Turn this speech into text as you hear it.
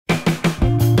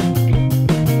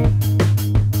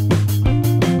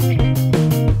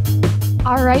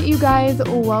right, you guys,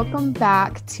 welcome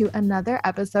back to another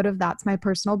episode of That's My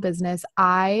Personal Business.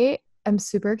 I am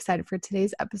super excited for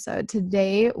today's episode.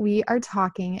 Today, we are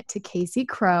talking to Casey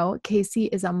Crowe. Casey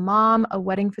is a mom, a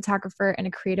wedding photographer, and a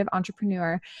creative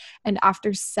entrepreneur. And after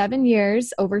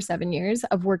over 7 years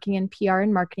of working in PR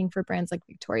and marketing for brands like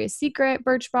Victoria's Secret,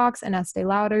 Birchbox, and Estee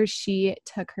Lauder, she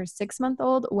took her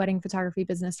 6-month-old wedding photography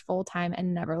business full-time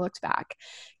and never looked back.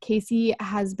 Casey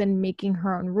has been making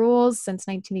her own rules since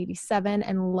 1987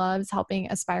 and loves helping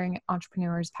aspiring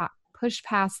entrepreneurs push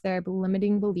past their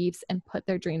limiting beliefs and put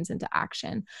their dreams into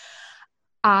action.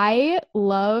 I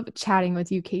love chatting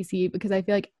with you, Casey, because I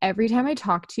feel like every time I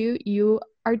talk to you, you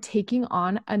are taking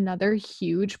on another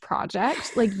huge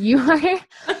project. Like, you are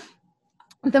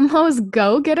the most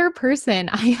go-getter person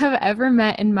I have ever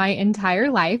met in my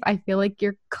entire life. I feel like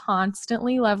you're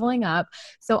constantly leveling up.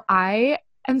 So I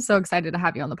am so excited to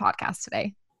have you on the podcast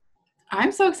today.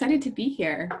 I'm so excited to be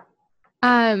here.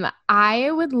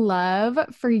 I would love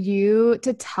for you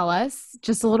to tell us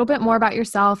just a little bit more about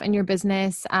yourself and your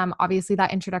business. Obviously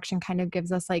that introduction kind of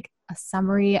gives us like a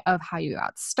summary of how you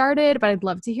got started, but I'd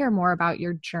love to hear more about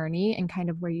your journey and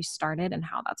kind of where you started and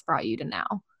how that's brought you to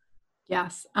now.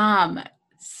 Yes.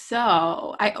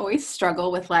 So I always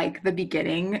struggle with like the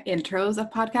beginning intros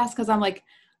of podcasts because I'm like,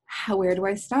 where do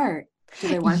I start? Do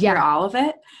they want to hear all of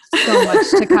it? So much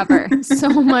to cover. So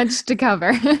much to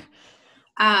cover.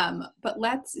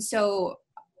 So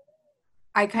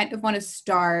I kind of want to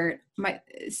start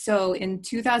so in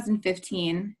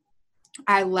 2015,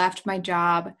 I left my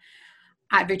job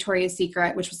at Victoria's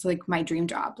Secret, which was like my dream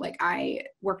job. Like, I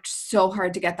worked so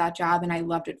hard to get that job and I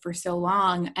loved it for so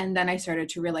long. And then I started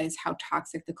to realize how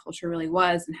toxic the culture really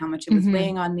was and how much it was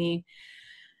weighing on me.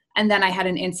 And then I had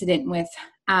an incident with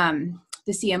the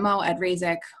CMO, Ed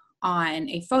Razek, on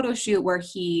a photo shoot where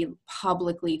he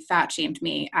publicly fat shamed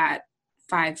me at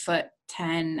 5'10"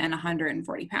 and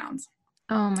 140 pounds.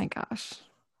 Oh my gosh.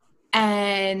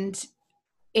 And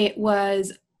it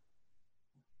was,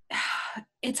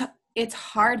 it's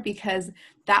hard because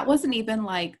that wasn't even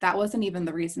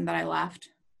the reason that I left.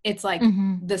 It's like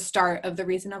the start of the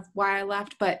reason of why I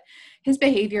left, but his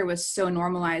behavior was so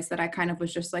normalized that I kind of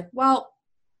was just like, well,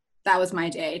 that was my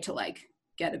day to like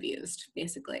get abused,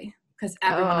 basically, because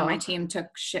everyone on my team took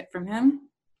shit from him.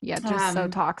 Yeah, just so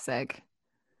toxic.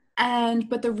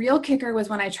 But the real kicker was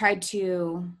when I tried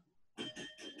to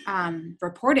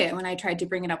report it, when I tried to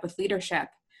bring it up with leadership,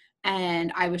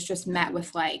 and I was just met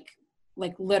with like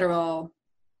literal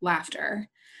laughter.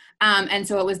 And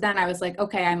so it was then I was like,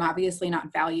 okay, I'm obviously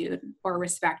not valued or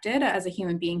respected as a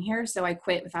human being here. So I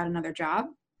quit without another job.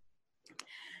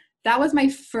 That was my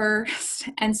first.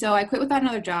 And so I quit without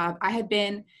another job. I had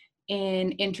been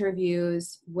in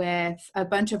interviews with a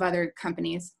bunch of other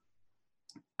companies.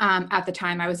 At the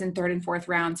time I was in 3rd and 4th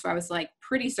round. So I was like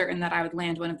pretty certain that I would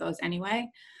land one of those anyway.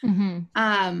 And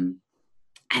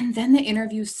then the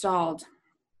interview stalled.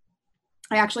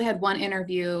 I actually had one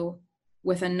interview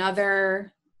with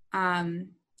another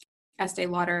Estee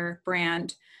Lauder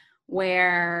brand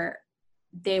where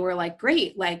they were like,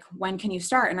 great, like, when can you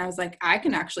start? And I was like, I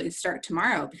can actually start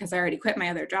tomorrow because I already quit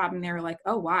my other job. And they were like,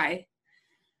 oh, why?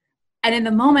 And in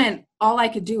the moment, all I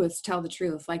could do was tell the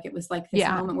truth. Like, it was like this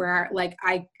moment where like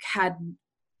I had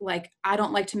like, I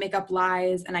don't like to make up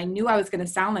lies. And I knew I was going to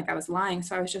sound like I was lying.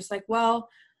 So I was just like, well,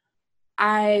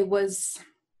 I was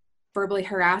verbally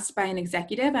harassed by an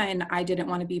executive and I didn't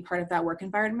want to be part of that work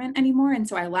environment anymore. And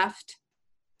so I left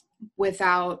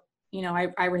without,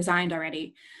 I resigned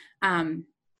already. And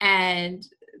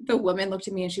the woman looked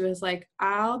at me and she was like,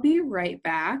 I'll be right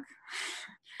back.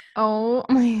 Oh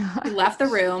my God. She left the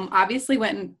room, obviously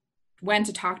went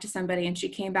to talk to somebody, and she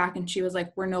came back and she was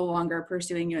like, we're no longer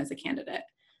pursuing you as a candidate.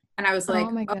 And I was like,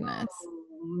 oh my goodness,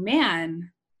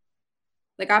 man,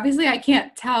 like, obviously I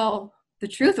can't tell the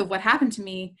truth of what happened to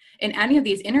me in any of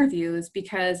these interviews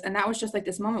and that was just like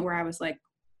this moment where I was like,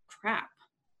 crap.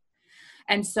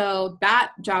 And so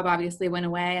that job obviously went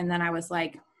away. And then I was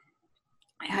like,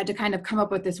 I had to kind of come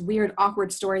up with this weird,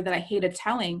 awkward story that I hated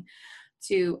telling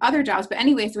to other jobs. But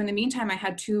anyway, so in the meantime, I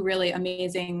had 2 really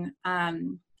amazing,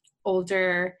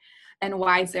 older and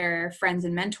wiser friends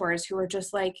and mentors who were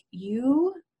just like,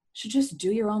 you should just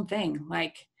do your own thing.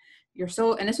 Like,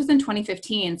 and this was in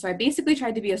 2015. So I basically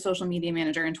tried to be a social media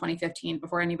manager in 2015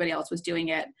 before anybody else was doing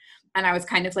it. And I was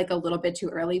kind of like a little bit too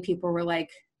early. People were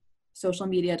like, social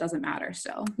media doesn't matter.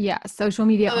 So yeah, social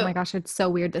media. Oh my gosh, it's so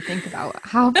weird to think about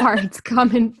how far it's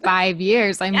come in 5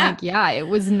 years. I'm like, it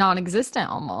was non-existent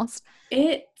almost.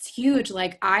 It's huge.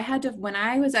 Like, when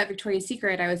I was at Victoria's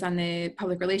Secret, I was on the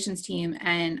public relations team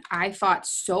and I fought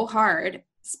so hard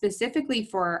specifically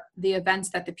for the events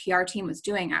that the PR team was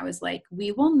doing, I was like,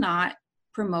 we will not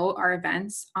promote our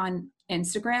events on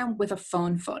Instagram with a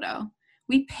phone photo.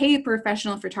 We pay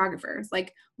professional photographers.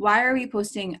 Like, why are we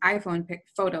posting iPhone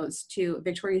photos to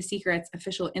Victoria's Secret's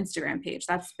official Instagram page?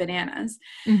 That's bananas.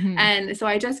 Mm-hmm. And so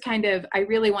I just I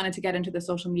really wanted to get into the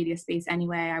social media space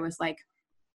anyway. I was like,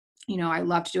 I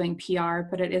loved doing PR,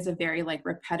 but it is a very like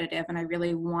repetitive, and I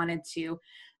really wanted to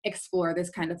explore this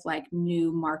kind of like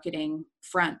new marketing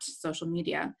front, social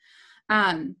media.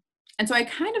 And so I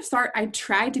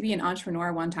tried to be an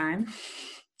entrepreneur one time,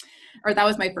 or that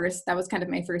was kind of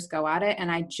my first go at it.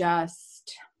 And I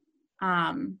just,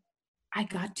 I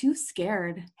got too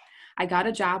scared. I got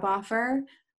a job offer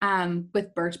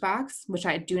with Birchbox, which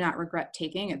I do not regret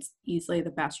taking. It's easily the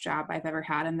best job I've ever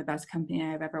had and the best company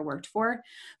I've ever worked for.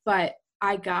 But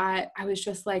I was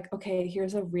just like, okay,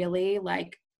 here's a really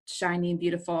like shiny,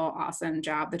 beautiful, awesome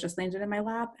job that just landed in my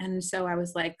lap. And so I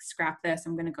was like, scrap this,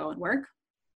 I'm going to go and work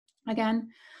again.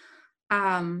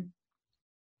 And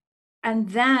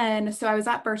then, so I was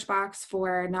at Birchbox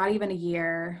for not even a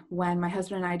year when my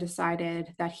husband and I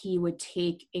decided that he would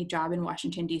take a job in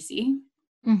Washington, D.C.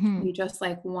 Mm-hmm. We just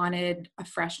like wanted a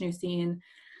fresh new scene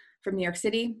from New York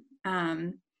City.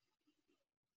 And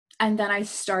then I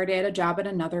started a job at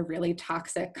another really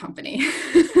toxic company.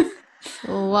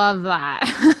 Love that.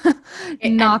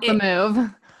 Not the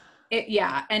move.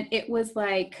 Yeah. And it was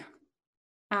like,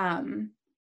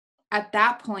 at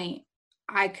that point,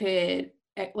 I could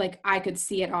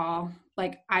see it all.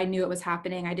 Like, I knew it was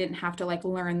happening. I didn't have to like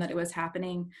learn that it was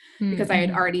happening because I had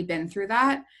already been through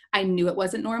that. I knew it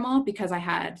wasn't normal because I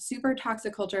had super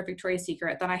toxic culture at Victoria's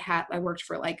Secret. Then I worked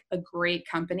for like a great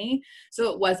company.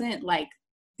 So it wasn't like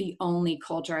the only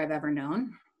culture I've ever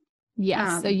known.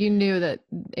 Yes. So you knew that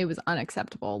it was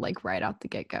unacceptable, like right out the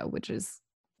get-go, which is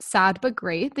sad, but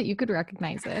great that you could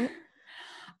recognize it.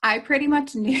 I pretty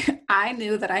much I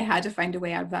knew that I had to find a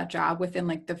way out of that job within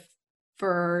like the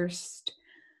first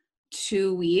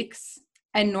 2 weeks.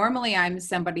 And normally I'm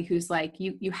somebody who's like,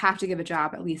 you have to give a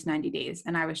job at least 90 days.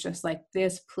 And I was just like,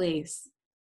 this place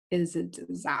is a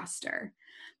disaster.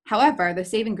 However, the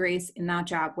saving grace in that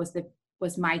job was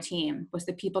my team, was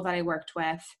the people that I worked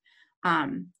with.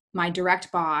 My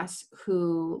direct boss,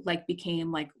 who like became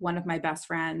like one of my best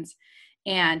friends,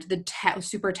 and the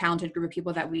super talented group of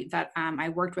people that I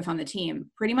worked with on the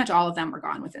team. Pretty much all of them were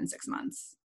gone within 6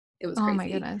 months. It was crazy. Oh my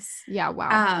goodness. Yeah.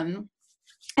 Wow.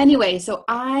 Anyway, so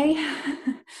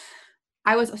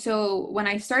when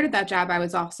I started that job, I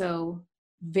was also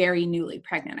very newly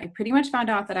pregnant. I pretty much found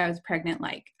out that I was pregnant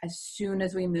like as soon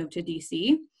as we moved to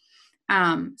DC.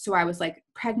 So I was like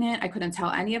pregnant. I couldn't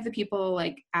tell any of the people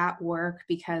like at work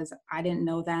because I didn't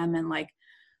know them. And like,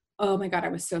 oh my God, I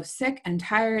was so sick and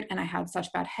tired and I had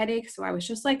such bad headaches. So I was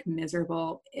just like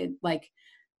miserable.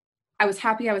 I was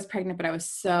happy I was pregnant, but I was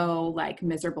so like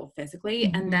miserable physically.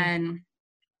 Mm-hmm. And then,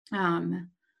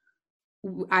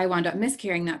 I wound up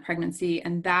miscarrying that pregnancy.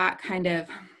 And that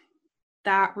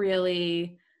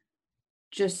really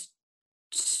just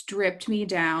stripped me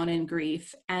down in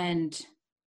grief. And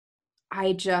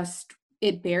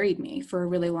it buried me for a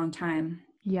really long time.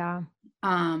 Yeah.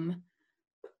 And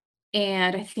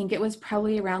I think it was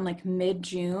probably around like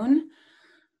mid-June,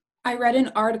 I read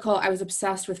an article. I was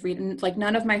obsessed with reading, like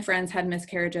none of my friends had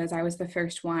miscarriages. I was the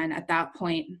first one at that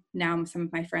point. Now some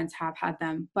of my friends have had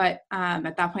them, but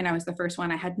at that point I was the first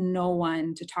one. I had no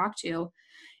one to talk to.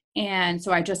 And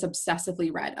so I just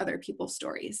obsessively read other people's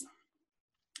stories.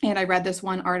 And I read this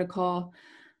one article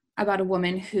about a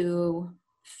woman who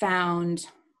found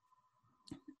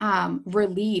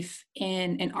relief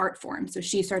in an art form. So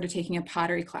she started taking a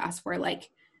pottery class where like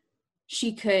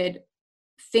she could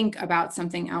think about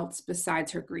something else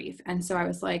besides her grief. And so I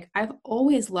was like, I've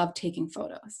always loved taking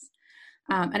photos.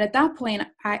 And at that point,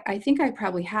 I think I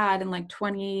probably had in like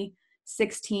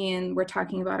 2016, we're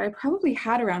talking about, I probably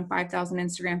had around 5,000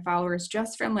 Instagram followers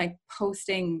just from like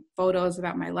posting photos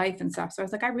about my life and stuff. So I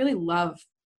was like, I really love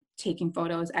taking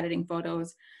photos, editing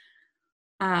photos.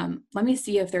 Let me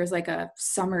see if there's like a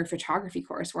summer photography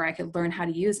course where I could learn how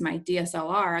to use my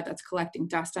DSLR that's collecting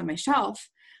dust on my shelf.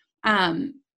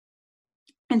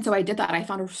 And so I did that. I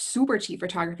found a super cheap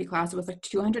photography class. It was like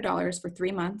 $200 for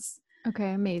 3 months.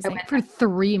 Okay, amazing. For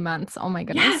 3 months. Oh my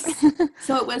goodness. Yes.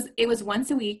 So it was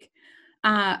once a week.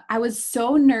 I was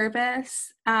so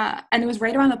nervous. And it was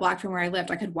right around the block from where I lived.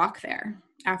 I could walk there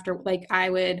after, like I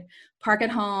would park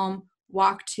at home,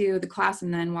 walk to the class,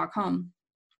 and then walk home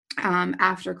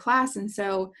after class. And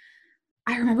so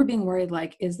I remember being worried,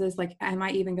 like, is this like, am I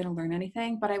even going to learn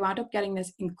anything? But I wound up getting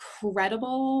this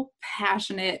incredible,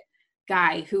 passionate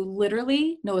guy who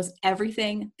literally knows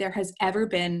everything there has ever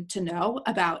been to know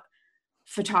about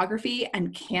photography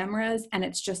and cameras. And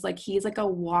it's just like, he's like a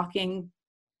walking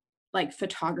like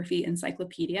photography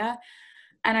encyclopedia.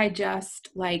 And I just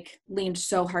like leaned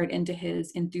so hard into his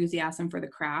enthusiasm for the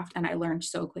craft. And I learned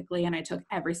so quickly. And I took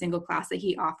every single class that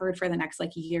he offered for the next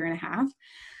like year and a half.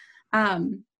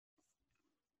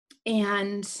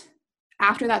 And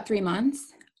after that 3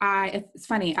 months, it's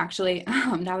funny actually,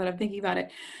 now that I'm thinking about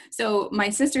it. So my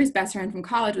sister's best friend from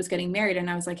college was getting married, and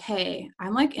I was like, hey,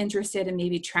 I'm like interested in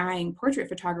maybe trying portrait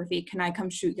photography. Can I come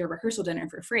shoot your rehearsal dinner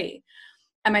for free?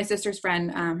 And my sister's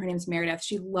friend, her name's Meredith,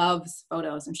 she loves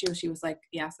photos. And she was like,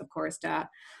 yes, of course, duh.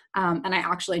 And I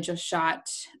actually just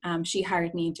shot, she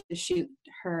hired me to shoot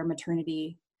her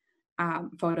maternity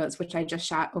photos, which I just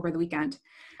shot over the weekend.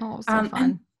 Oh, so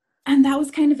fun. And that was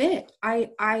kind of it.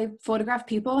 I photographed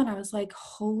people and I was like,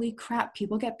 holy crap,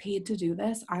 people get paid to do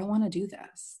this. I want to do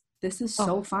this. This is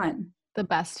so fun. The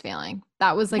best feeling.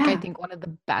 That was like, I Yeah. think one of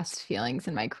the best feelings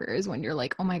in my career is when you're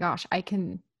like, oh my gosh, I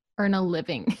can earn a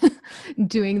living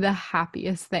doing the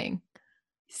happiest thing.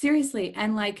 Seriously.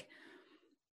 And like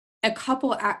a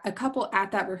couple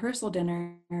at that rehearsal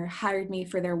dinner hired me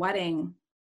for their wedding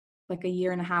like a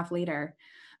year and a half later.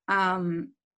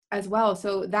 As well.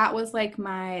 So that was like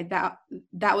that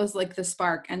was like the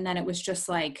spark. And then it was just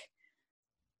like,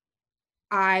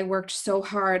 I worked so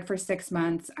hard for 6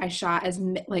 months. I shot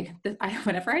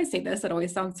whenever I say this, it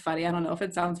always sounds funny. I don't know if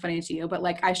it sounds funny to you, but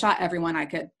like I shot everyone I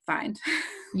could find.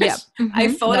 Yep. I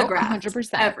Mm-hmm. photographed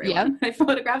 100%. everyone. Yep. I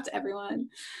photographed everyone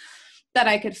that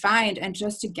I could find. And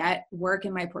just to get work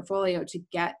in my portfolio, to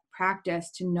get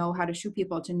practice, to know how to shoot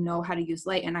people, to know how to use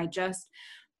light. And I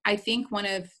think one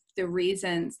of the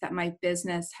reasons that my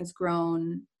business has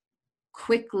grown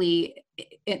quickly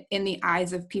in the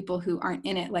eyes of people who aren't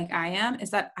in it like I am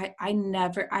is that I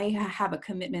have a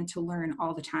commitment to learn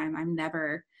all the time. I'm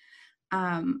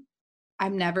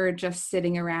never just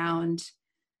sitting around,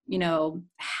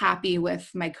 happy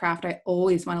with my craft. I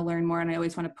always want to learn more and I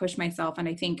always want to push myself. And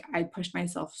I think I pushed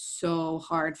myself so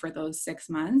hard for those 6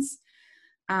 months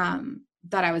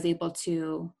that I was able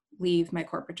to leave my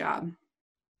corporate job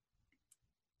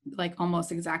like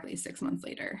almost exactly 6 months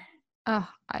later. Oh,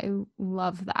 I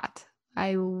love that.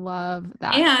 I love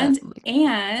that.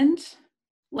 And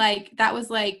like, that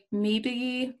was like,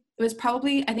 maybe it was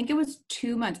probably, I think it was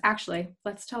 2 months. Actually,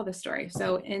 let's tell this story.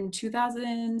 So in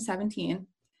 2017,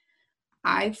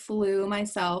 I flew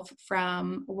myself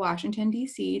from Washington,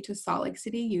 D.C. to Salt Lake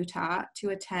City, Utah to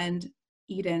attend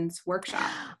Eden's workshop.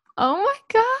 Oh my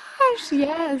gosh,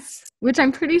 yes. Which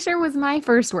I'm pretty sure was my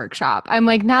first workshop. I'm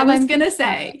like, now I that was I'm going to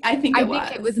say, I think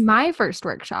it was my first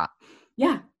workshop.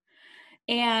 Yeah.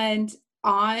 And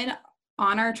on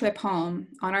our trip home,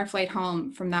 on our flight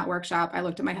home from that workshop, I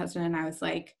looked at my husband and I was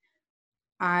like,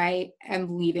 I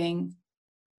am leaving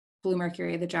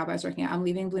Bluemercury, the job I was working at. I'm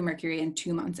leaving Bluemercury in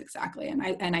 2 months exactly. And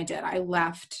I did. I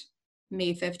left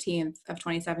May 15th of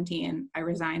 2017. I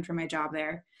resigned from my job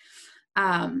there.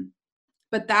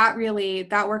 But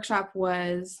that workshop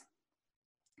was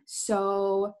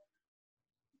so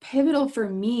pivotal for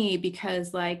me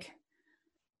because like,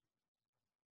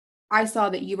 I saw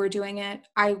that you were doing it.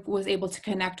 I was able to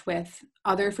connect with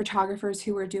other photographers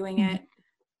who were doing it.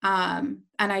 And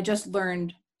I just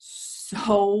learned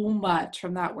so much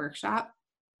from that workshop.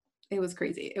 It was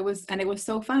crazy. It was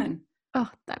so fun. Oh,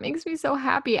 that makes me so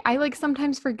happy. I like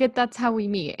sometimes forget that's how we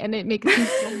meet and it makes me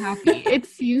so happy. It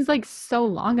seems like so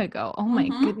long ago. Oh my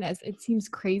goodness. It seems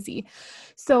crazy.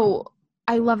 So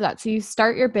I love that. So you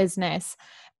start your business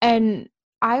and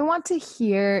I want to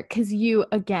hear, because you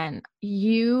are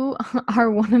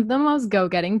one of the most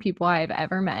go-getting people I've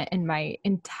ever met in my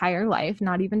entire life,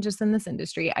 not even just in this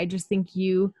industry. I just think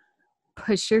you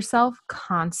push yourself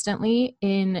constantly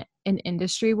in an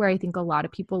industry where I think a lot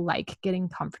of people like getting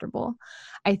comfortable.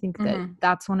 I think that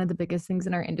that's one of the biggest things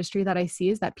in our industry that I see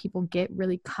is that people get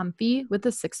really comfy with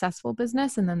a successful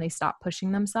business and then they stop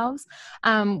pushing themselves,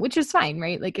 which is fine,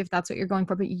 right? Like if that's what you're going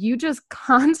for, but you just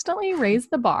constantly raise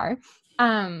the bar.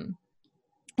 And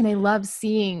I love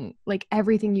seeing like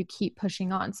everything you keep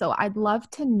pushing on. So I'd love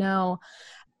to know,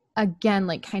 again,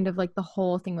 like kind of like the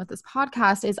whole thing with this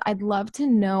podcast is I'd love to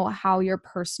know how your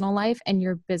personal life and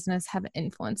your business have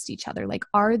influenced each other. Like,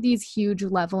 are these huge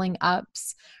leveling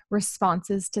ups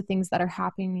responses to things that are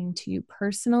happening to you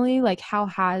personally? Like, how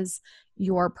has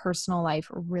your personal life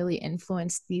really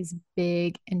influenced these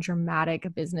big and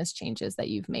dramatic business changes that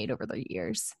you've made over the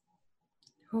years?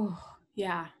 Oh,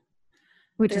 yeah.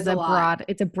 Which is a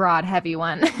broad, heavy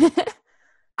one.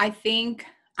 I think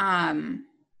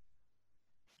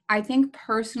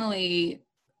personally,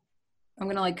 I'm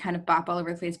going to like kind of bop all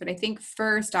over the place, but I think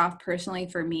first off, personally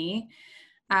for me,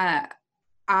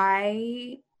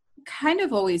 I kind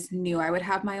of always knew I would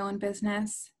have my own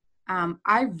business.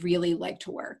 I really like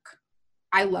to work.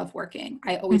 I love working.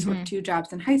 I always worked 2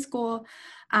 jobs in high school.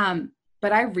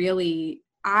 But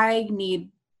I need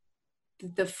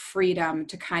the freedom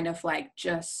to kind of like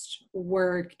just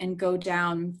work and go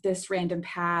down this random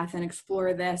path and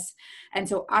explore this. And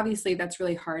so obviously that's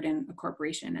really hard in a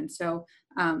corporation. And so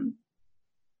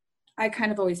I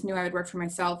kind of always knew I would work for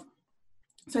myself.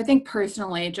 So I think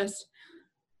personally, just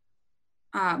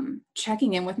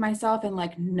checking in with myself and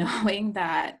like knowing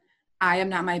that I am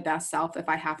not my best self if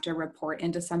I have to report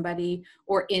into somebody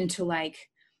or into like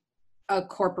a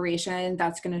corporation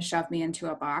that's going to shove me into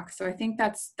a box. So I think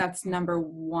that's number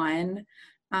one.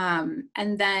 And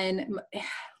then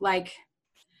like,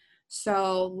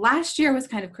 so last year was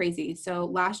kind of crazy. So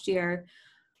last year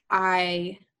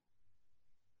I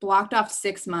blocked off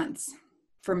 6 months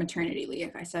for maternity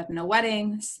leave. I said no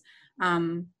weddings.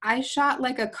 I shot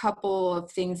like a couple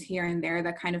of things here and there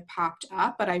that kind of popped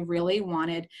up, but I really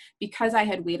wanted, because I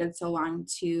had waited so long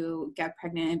to get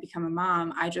pregnant and become a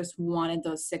mom, I just wanted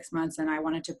those 6 months and I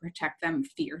wanted to protect them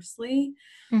fiercely.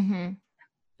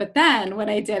 But then what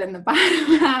I did in the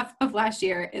bottom half of last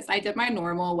year is I did my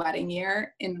normal wedding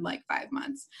year in like 5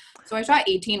 months. So I shot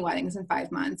 18 weddings in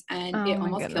 5 months and it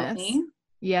almost killed me.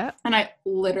 Yeah. And I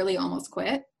literally almost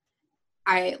quit.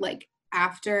 I like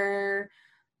after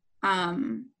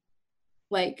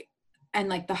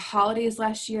like the holidays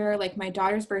last year, like my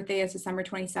daughter's birthday is December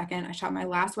 22nd. I shot my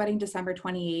last wedding December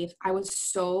 28th. I was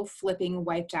so flipping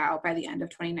wiped out by the end of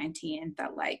 2019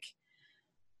 that like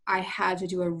I had to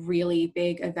do a really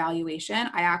big evaluation.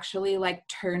 I actually like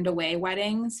turned away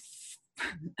weddings.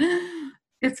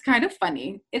 It's kind of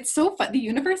funny. It's so fun. The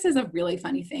universe is a really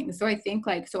funny thing. So I think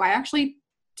like, so I actually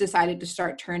decided to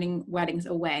start turning weddings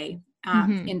away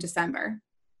in December.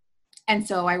 And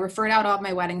so I referred out all of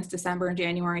my weddings December,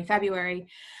 January, February.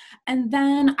 And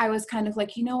then I was kind of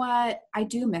like, you know what? I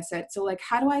do miss it. So like,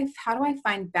 how do I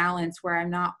find balance where I'm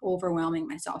not overwhelming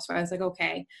myself? So I was like,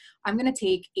 okay, I'm going to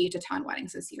take 8 to 10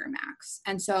 weddings this year max.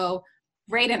 And so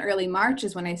right in early March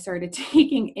is when I started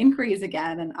taking inquiries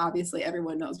again. And obviously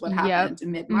everyone knows what happened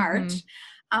in mid-March.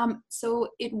 So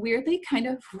it weirdly kind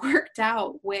of worked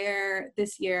out where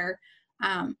this year,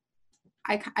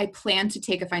 I plan to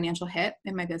take a financial hit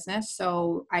in my business.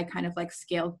 So I kind of like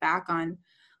scaled back on,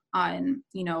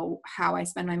 you know, how I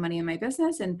spend my money in my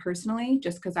business and personally,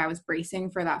 just because I was bracing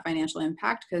for that financial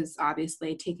impact, because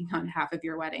obviously taking on half of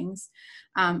your weddings.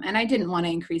 And I didn't want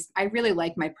to increase, I really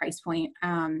like my price point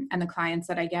and the clients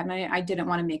that I get. And I didn't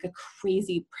want to make a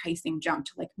crazy pricing jump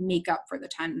to like make up for the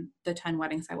 10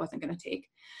 weddings I wasn't going to take.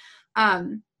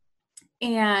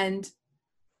 And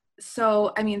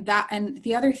so, I mean, that, and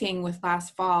the other thing with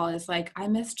last fall is like, I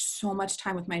missed so much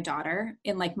time with my daughter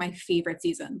in like my favorite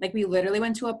season. Like we literally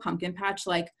went to a pumpkin patch,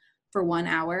 like for 1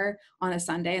 hour on a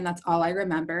Sunday. And that's all I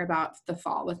remember about the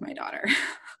fall with my daughter.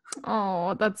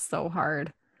 Oh, that's so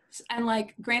hard. And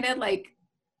like, granted, like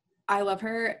I love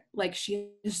her, like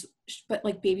but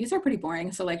like babies are pretty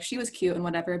boring. So like she was cute and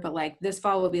whatever, but like this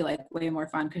fall will be like way more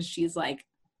fun because she's like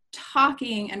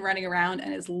talking and running around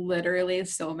and is literally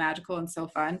so magical and so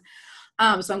fun.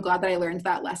 So I'm glad that I learned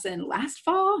that lesson last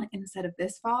fall instead of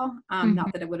this fall.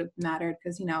 Not that it would have mattered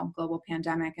because, you know, global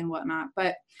pandemic and whatnot,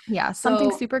 but yeah,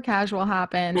 something super casual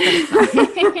happened, but it's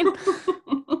fine.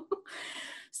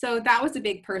 So that was a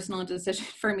big personal decision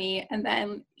for me. And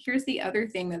then here's the other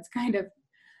thing that's kind of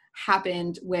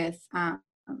happened with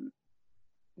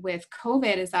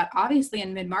COVID is that obviously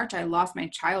in mid-March, I lost my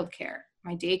childcare,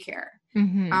 my daycare.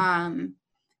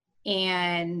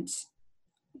 And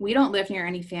we don't live near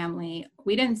any family.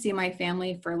 We didn't see my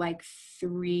family for like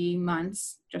 3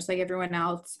 months, just like everyone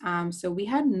else. So we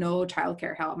had no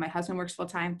childcare help. My husband works full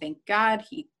time. Thank God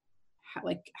he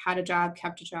had a job,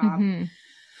 kept a job.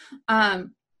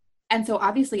 And so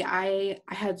obviously I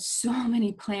had so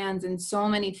many plans and so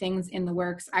many things in the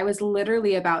works. I was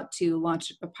literally about to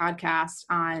launch a podcast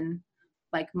on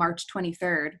like March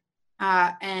 23rd.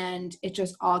 And it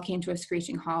just all came to a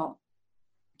screeching halt.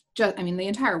 I mean, the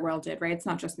entire world did, right? It's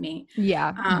not just me.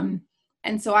 Yeah.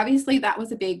 And so obviously that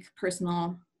was a big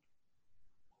personal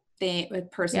thing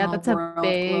with personal. Yeah, that's world, a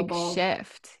big global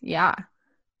shift. Yeah.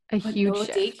 But huge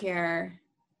shift.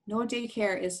 No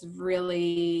daycare is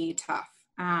really tough.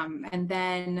 And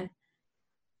then,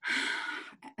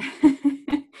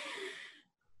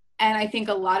 and I think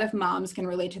a lot of moms can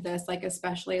relate to this, like,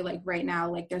 especially like right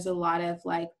now, like there's a lot of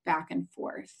like back and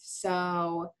forth.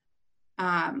 So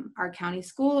our county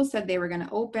school said they were going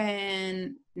to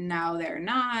open. Now they're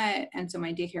not. And so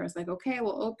my daycare was like, okay,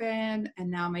 we'll open.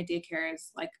 And now my daycare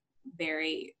is like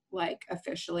very like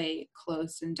officially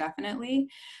closed indefinitely.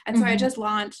 And so I just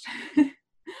launched,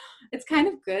 it's kind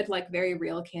of good, like very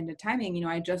real candid timing. You know,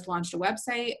 I just launched a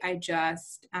website. I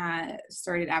just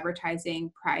started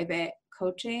advertising private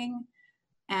coaching,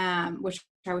 which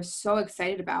I was so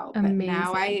excited about.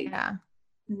 Amazing. But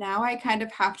now I kind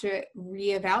of have to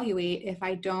reevaluate if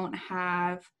I don't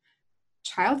have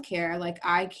childcare. Like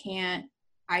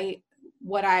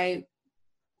what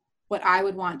I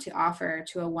would want to offer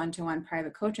to a one-to-one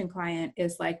private coaching client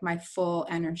is like my full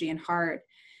energy and heart.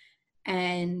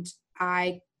 And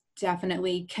I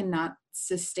definitely cannot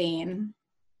sustain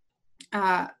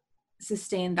that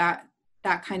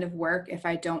kind of work if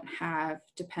I don't have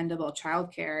dependable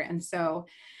childcare. And so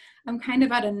I'm kind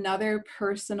of at another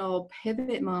personal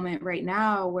pivot moment right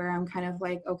now where I'm kind of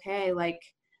like, okay, like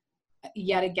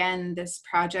yet again, this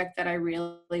project that I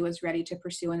really was ready to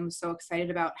pursue and was so excited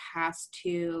about has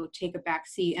to take a back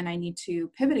seat, and I need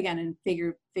to pivot again and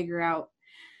figure out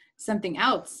something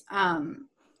else.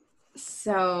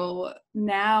 So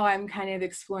now I'm kind of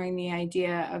exploring the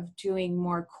idea of doing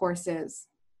more courses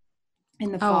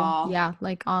in the fall. Yeah,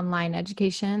 like online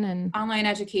education and online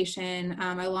education.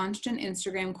 I launched an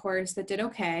Instagram course that did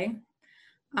okay.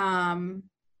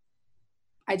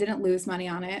 I didn't lose money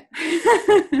on it.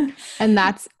 And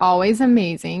that's always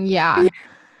amazing. Yeah.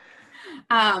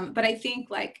 But I think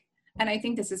and I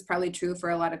think this is probably true for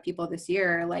a lot of people this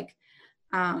year,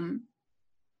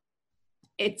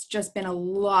 it's just been a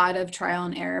lot of trial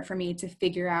and error for me to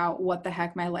figure out what the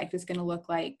heck my life is going to look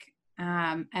like.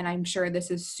 And I'm sure this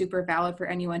is super valid for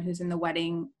anyone who's in the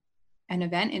wedding and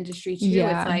event industry too.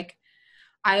 Yeah. It's like,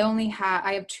 I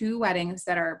have 2 weddings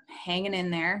that are hanging in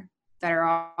there that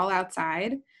are all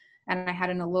outside. And I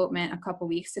had an elopement a couple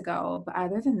weeks ago. But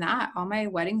other than that, all my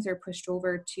weddings are pushed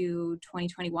over to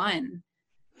 2021.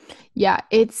 Yeah,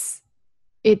 it's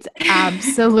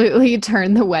absolutely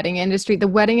turned the wedding industry. The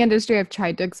wedding industry, I've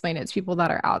tried to explain it to people that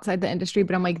are outside the industry,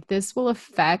 but I'm like, this will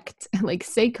affect, like,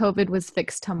 say COVID was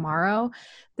fixed tomorrow,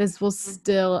 this will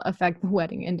still affect the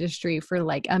wedding industry for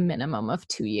like a minimum of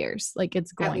 2 years. Like,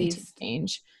 it's going to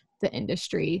change the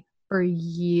industry for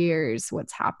years,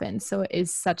 what's happened. So it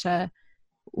is such a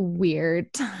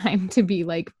weird time to be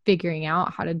like figuring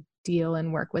out how to deal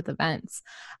and work with events.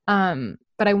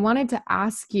 But I wanted to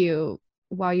ask you,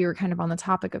 while you were kind of on the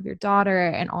topic of your daughter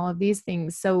and all of these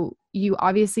things. So you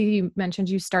mentioned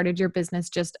you started your business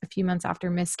just a few months after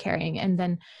miscarrying, and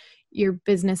then your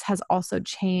business has also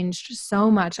changed so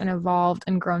much and evolved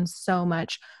and grown so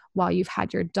much while you've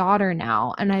had your daughter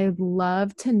now. And I'd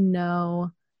love to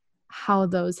know how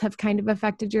those have kind of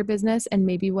affected your business and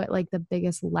maybe what like the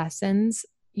biggest lessons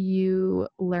you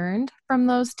learned from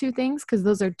those 2 things, because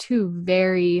those are 2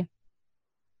 very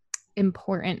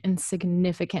important and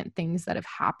significant things that have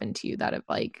happened to you that have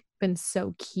like been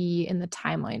so key in the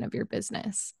timeline of your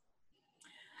business.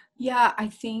 Yeah, I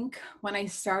think when I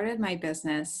started my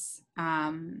business,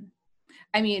 when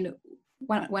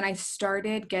I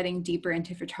started getting deeper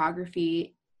into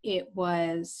photography, it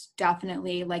was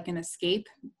definitely like an escape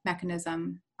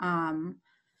mechanism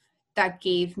that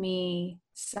gave me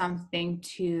something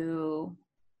to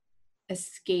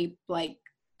escape like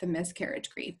the miscarriage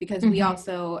grief, because we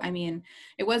also,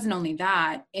 it wasn't only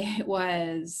that, it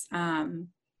was,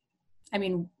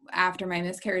 after my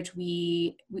miscarriage,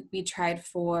 we tried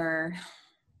for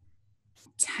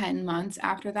 10 months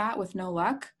after that with no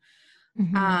luck.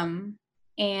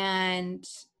 And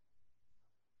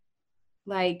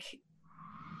like,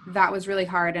 that was really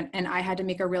hard. And I had to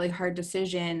make a really hard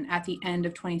decision at the end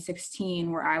of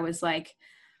 2016 where I was like,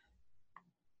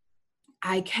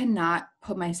 I cannot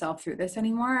put myself through this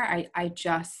anymore. I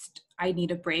need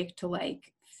a break to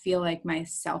like feel like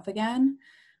myself again,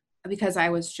 because I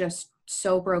was just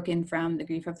so broken from the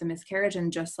grief of the miscarriage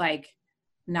and just like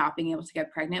not being able to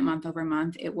get pregnant month over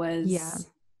month. It was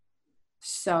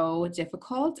so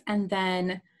difficult. And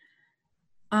then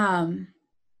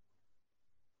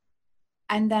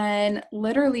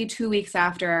literally 2 weeks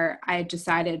after, I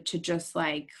decided to just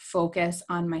like focus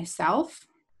on myself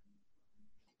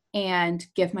and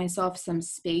give myself some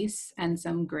space and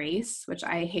some grace, which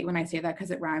I hate when I say that because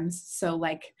it rhymes so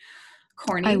like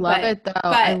corny. I love it though.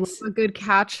 I love a good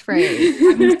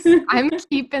catchphrase. I'm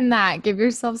keeping that. Give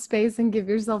yourself space and give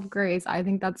yourself grace. I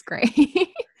think that's great.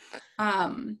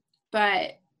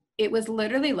 But it was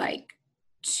literally like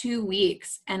 2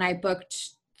 weeks and I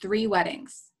booked 3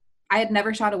 weddings. I had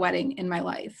never shot a wedding in my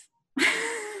life.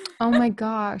 Oh my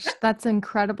gosh, that's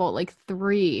incredible. Like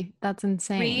 3. That's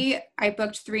insane. 3, I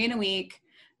booked 3 in a week.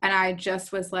 And I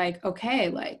just was like, okay,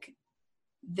 like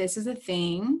this is a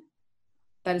thing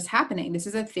that is happening. This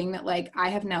is a thing that like I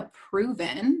have now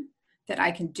proven that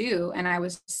I can do. And I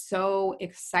was so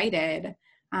excited.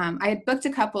 I had booked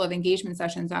a couple of engagement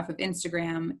sessions off of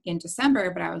Instagram in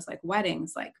December, but I was like,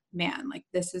 weddings, like, man, like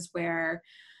this is where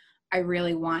I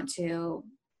really want to,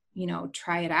 you know,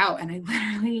 try it out. And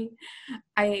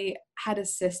I had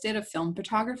assisted a film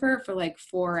photographer for like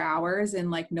 4 hours in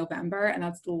like November. And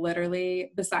that's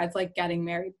literally, besides like getting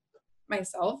married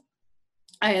myself,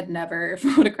 I had never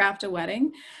photographed a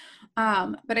wedding.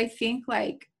 But I think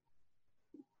like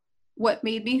what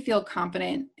made me feel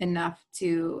confident enough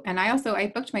to, and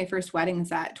I booked my first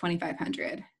weddings at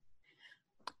 2,500,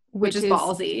 which Which is is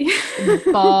ballsy.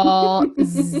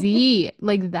 ballsy.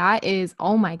 Like that is,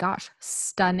 oh my gosh,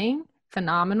 stunning,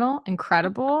 phenomenal,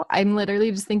 incredible. I'm literally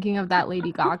just thinking of that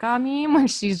Lady Gaga meme where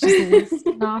she's just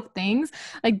listing off things.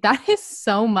 Like that is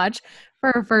so much for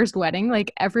a first wedding.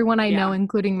 Like everyone I know, Yeah.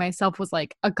 including myself, was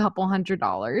like a couple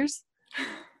 $100s.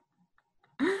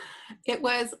 It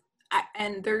was,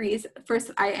 and the reason,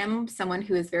 first, I am someone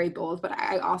who is very bold, but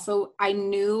I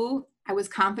knew I was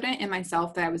confident in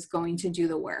myself that I was going to do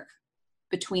the work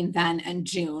between then and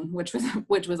June, which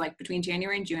was like between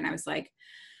January and June. I was like,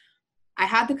 I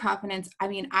had the confidence. I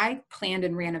mean, I planned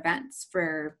and ran events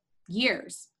for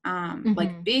years,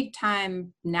 like big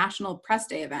time national press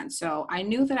day events. So I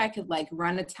knew that I could like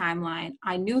run a timeline.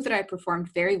 I knew that I performed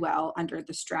very well under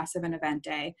the stress of an event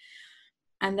day.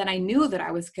 And then I knew that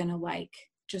I was going to like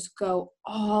just go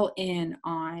all in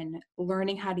on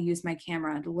learning how to use my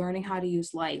camera, learning how to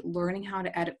use light, learning how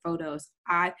to edit photos.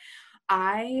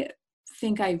 I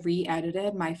think I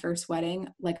re-edited my first wedding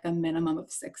like a minimum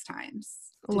of 6 times.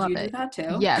 Did Love you do it. that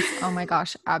too? Yes. Oh my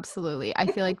gosh, absolutely. I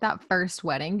feel like that first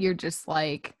wedding, you're just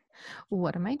like,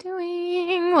 what am I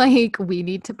doing? Like, we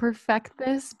need to perfect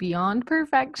this beyond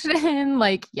perfection.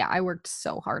 Like, yeah, I worked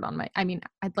so hard on I mean,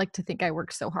 I'd like to think I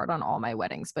worked so hard on all my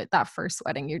weddings, but that first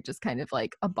wedding, you're just kind of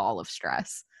like a ball of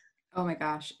stress. Oh my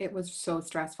gosh, it was so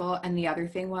stressful. And the other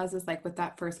thing is like with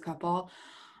that first couple,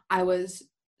 I was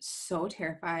so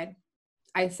terrified.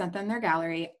 I sent them their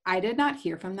gallery. I did not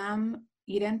hear from them,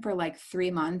 Eden, for like 3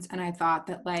 months. And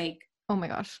Oh my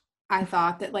gosh. I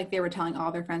thought that like they were telling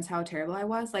all their friends how terrible I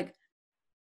was. Like,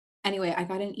 anyway, I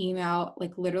got an email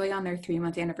like literally on their 3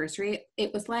 month anniversary.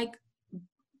 It was like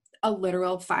a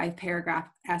literal 5 paragraph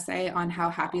essay on how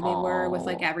happy they were with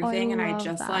like Oh, I everything. And I love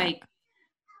just that. like,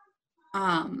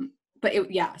 but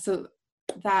it, yeah, so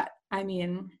that, I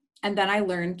mean, and then I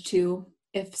learned to,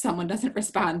 if someone doesn't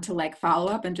respond, to like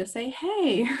follow up and just say,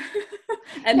 hey,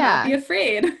 and not Yeah. be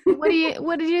afraid. What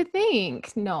did you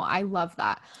think? No, I love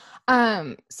that.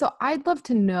 So I'd love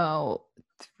to know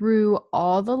through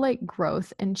all the like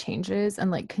growth and changes and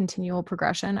like continual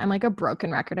progression. I'm like a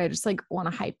broken record. I just like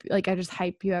want to I just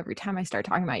hype you every time I start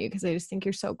talking about you because I just think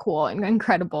you're so cool and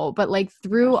incredible. But like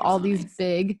through Gosh, you're all so these nice.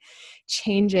 big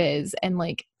changes and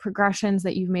like progressions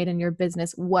that you've made in your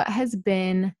business, what has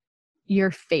been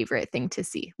your favorite thing to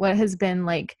see? What has been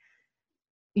like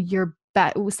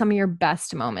some of your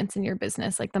best moments in your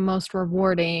business, like the most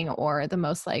rewarding or the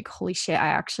most like, holy shit, I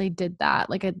actually did that.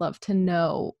 Like, I'd love to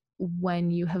know when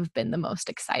you have been the most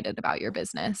excited about your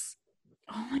business.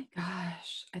 Oh my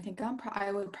gosh. I think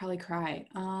I would probably cry.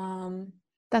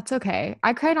 That's okay.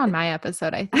 I cried on my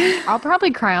episode, I think. I'll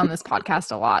probably cry on this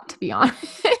podcast a lot, to be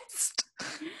honest.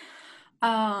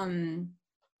 um,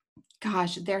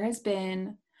 Gosh, there has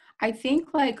been, I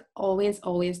think like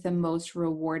always the most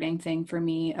rewarding thing for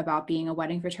me about being a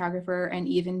wedding photographer and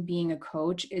even being a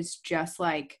coach is just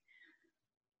like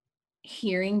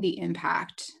hearing the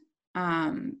impact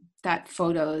that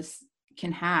photos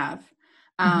can have.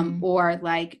 Mhm. Or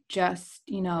like just,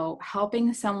 you know,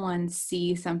 helping someone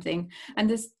see something. And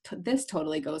this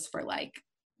totally goes for like,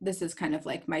 this is kind of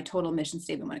like my total mission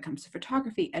statement when it comes to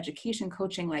photography, education,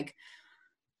 coaching. Like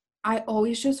I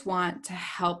always just want to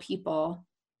help people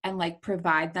and like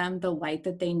provide them the light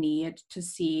that they need to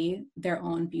see their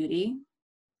own beauty.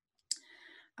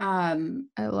 Um,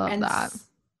 I love and that.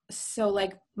 so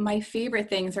like my favorite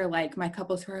things are like my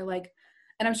couples who are like,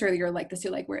 and I'm sure you're like this too,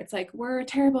 like where it's like, we're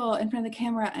terrible in front of the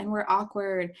camera and we're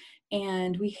awkward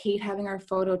and we hate having our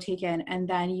photo taken. And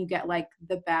then you get like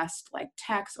the best like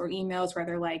texts or emails where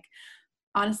they're like,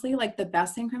 honestly, like the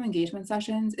best thing from engagement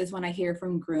sessions is when I hear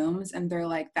from grooms and they're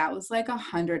like, that was like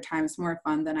 100 times more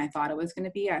fun than I thought it was going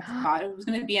to be. I thought it was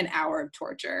going to be an hour of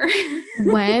torture.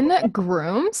 When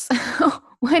grooms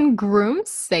when grooms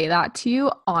say that to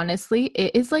you, honestly,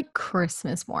 it is like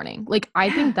Christmas morning. Like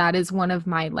I think Yeah. that is one of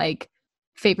my like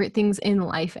favorite things in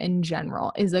life in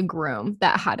general is a groom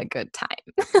that had a good time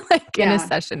like in a Yeah.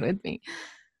 session with me.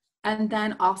 And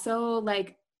then also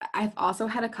like I've also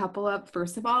had a couple of,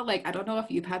 first of all, like I don't know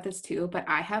if you've had this too, but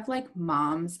I have like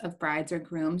moms of brides or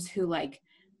grooms who like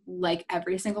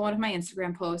every single one of my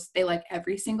Instagram posts. They like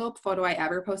every single photo I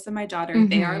ever post of my daughter.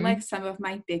 They are Mm-hmm. like some of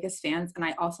my biggest fans. And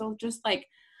I also just like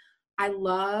I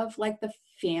love like the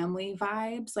family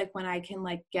vibes, like when I can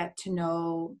like get to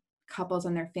know couples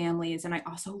and their families. And I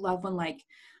also love when like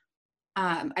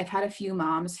I've had a few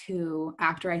moms who,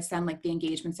 after I send like the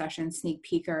engagement session sneak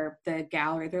peek or the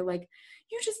gallery, they're like,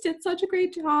 "You just did such a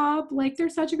great job. Like, they're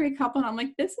such a great couple." And I'm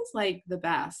like, "This is like the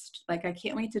best. Like, I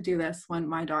can't wait to do this when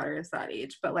my daughter is that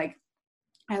age." But like,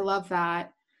 I love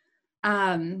that.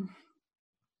 Um,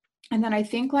 and then I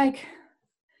think like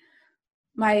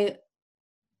my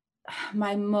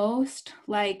my most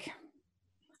like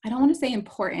I don't want to say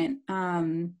important.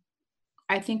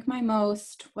 I think my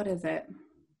most, what is it?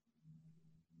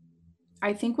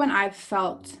 I think when I've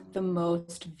felt the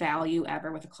most value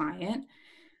ever with a client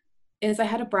is I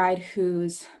had a bride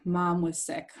whose mom was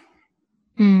sick,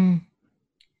 Mm.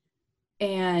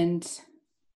 and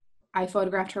I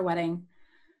photographed her wedding.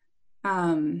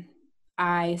 Um,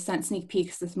 I sent sneak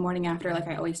peeks this morning after, like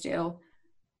I always do.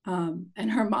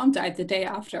 And her mom died the day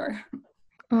after.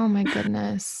 Oh my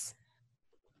goodness.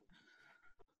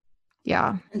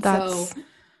 Yeah, And so that's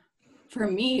for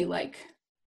me, like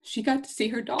she got to see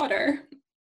her daughter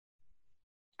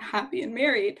happy and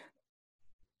married.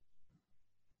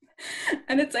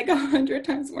 And it's like 100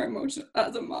 times more emotional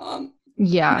as a mom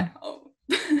yeah. now.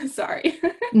 Sorry.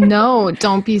 No,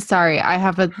 don't be sorry. I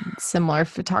have a similar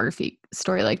photography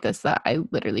story like this that I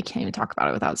literally can't even talk about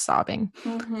it without sobbing.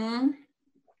 Mm-hmm.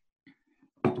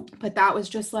 But that was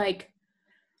just like,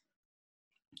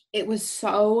 it was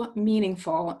so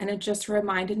meaningful. And it just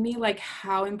reminded me like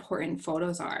how important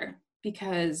photos are,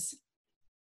 because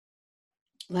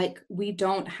like we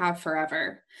don't have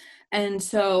forever. And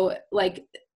so like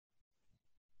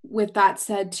with that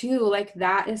said too, like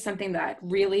that is something that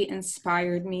really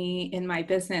inspired me in my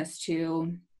business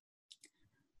to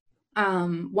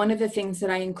one of the things that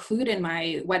I include in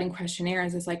my wedding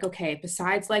questionnaires is like, okay,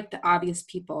 besides like the obvious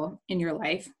people in your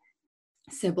life,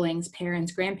 siblings,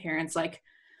 parents, grandparents, like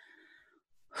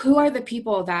who are the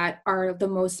people that are the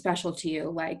most special to you?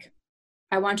 Like,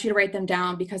 I want you to write them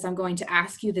down because I'm going to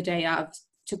ask you the day of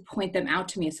to point them out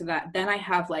to me so that then I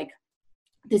have like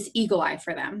this eagle eye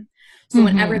for them. So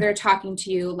whenever Mm-hmm. they're talking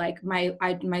to you, like my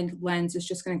lens is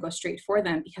just going to go straight for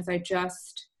them, because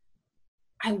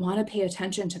I want to pay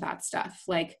attention to that stuff.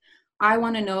 Like I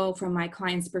want to know from my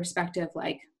client's perspective,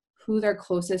 like who their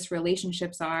closest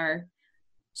relationships are,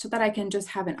 so that I can just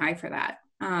have an eye for that.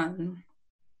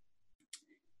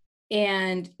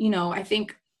 And, you know, I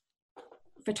think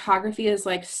photography is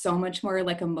like so much more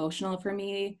like emotional for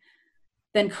me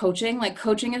than coaching. Like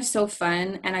coaching is so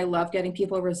fun and I love getting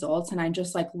people results, and I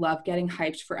just like love getting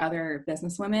hyped for other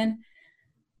business women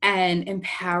and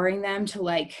empowering them to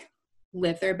like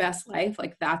live their best life.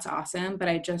 Like that's awesome. But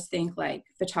I just think like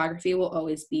photography will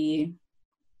always be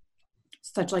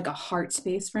such like a heart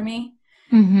space for me.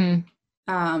 Mm-hmm.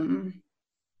 Um,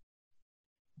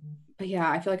 but yeah,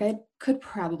 I feel like I could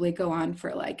probably go on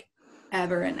for like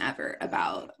ever and ever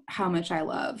about how much I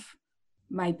love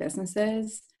my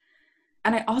businesses.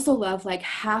 And I also love like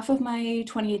half of my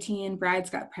 2018 brides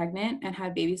got pregnant and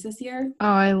had babies this year. Oh,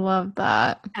 I love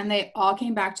that. And they all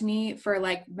came back to me for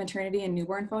like maternity and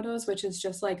newborn photos, which is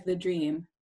just like the dream.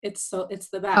 It's the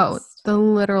Oh, best. the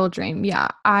literal dream. Yeah.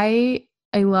 I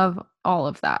love all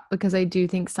of that because I do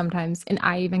think sometimes, and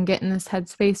I even get in this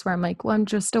headspace where I'm like, well, I'm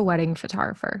just a wedding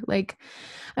photographer. Like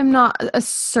I'm not a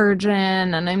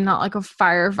surgeon and I'm not like a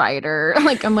firefighter.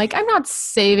 Like I'm not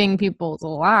saving people's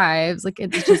lives. Like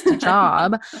it's just a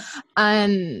job.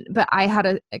 And but I had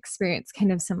an experience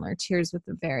kind of similar to yours with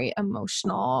a very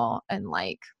emotional and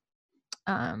like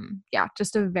yeah,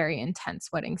 just a very intense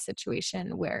wedding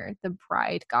situation where the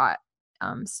bride got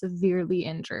severely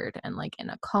injured and like in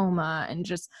a coma and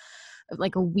just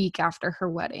like a week after her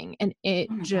wedding. And it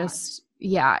Oh my God. just,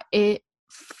 yeah, it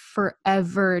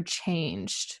forever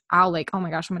changed. I'll like, oh my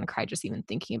gosh, I'm gonna cry just even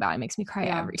thinking about it. It makes me cry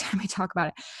Yeah. every time I talk about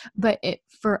it. But it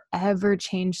forever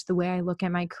changed the way I look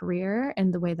at my career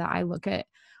and the way that I look at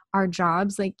our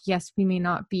jobs. Like, yes, we may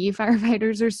not be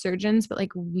firefighters or surgeons, but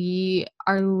like we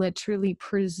are literally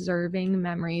preserving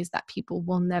memories that people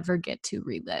will never get to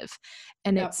relive.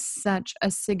 And Yep. it's such a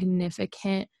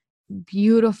significant,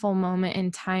 beautiful moment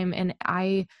in time. And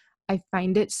I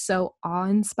find it so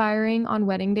awe-inspiring on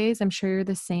wedding days. I'm sure you're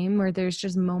the same, where there's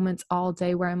just moments all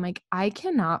day where I'm like, I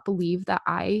cannot believe that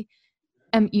I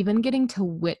am even getting to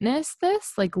witness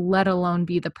this, like let alone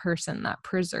be the person that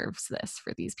preserves this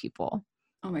for these people.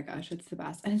 Oh my gosh, it's the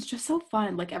best. And it's just so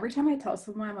fun. Like every time I tell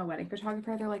someone I'm a wedding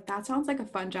photographer, they're like, that sounds like a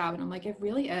fun job. And I'm like, it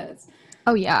really is.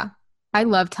 Oh yeah. I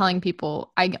love telling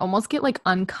people, I almost get like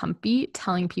uncomfy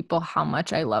telling people how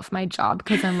much I love my job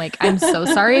because I'm like, I'm so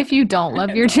sorry if you don't love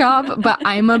I your know. job, but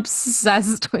I'm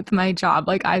obsessed with my job.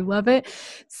 Like I love it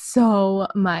so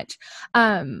much.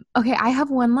 Okay, I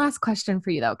have one last question for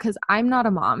you though, because I'm not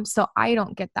a mom, so I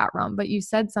don't get that wrong. But you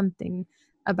said something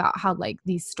about how like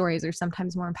these stories are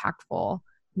sometimes more impactful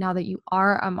now that you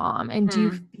are a mom. And do you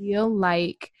Mm. feel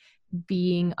like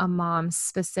being a mom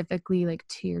specifically like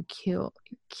to your cute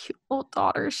little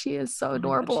daughter, she is so Oh my God,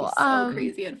 adorable. she's so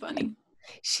crazy and funny.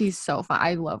 She's so fun.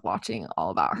 I love watching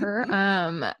all about her.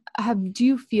 Do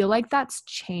you feel like that's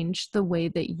changed the way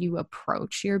that you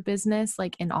approach your business,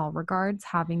 like in all regards,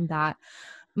 having that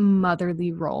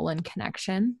motherly role and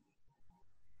connection?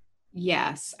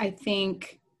 Yes, I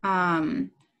think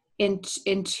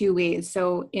in two ways.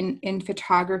 So in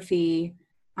photography,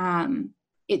 um,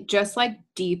 it just like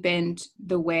deepened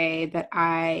the way that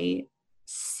I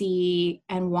see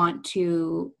and want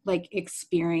to like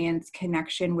experience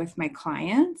connection with my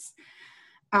clients.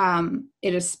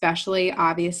 It especially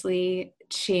obviously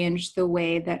changed the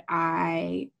way that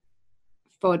I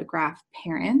photograph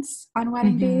parents on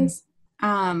wedding Mm-hmm. days.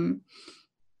 Um,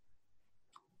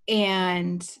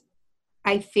 and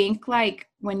I think like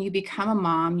when you become a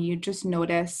mom, you just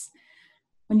notice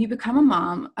when you become a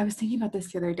mom, I was thinking about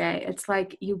this the other day. It's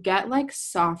like you get like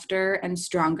softer and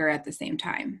stronger at the same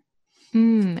time.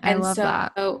 I And love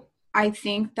that. so I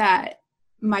think that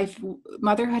my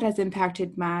motherhood has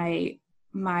impacted my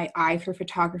eye for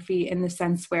photography in the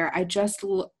sense where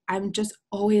I'm just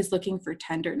always looking for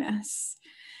tenderness.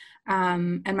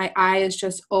 And my eye is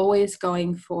just always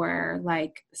going for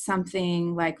like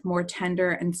something like more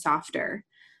tender and softer.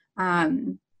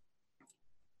 Um,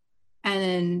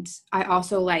 and I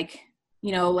also like,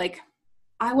 like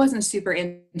I wasn't super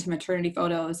into maternity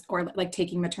photos or like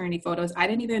taking maternity photos. I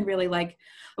didn't even really like,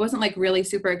 I wasn't like really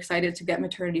super excited to get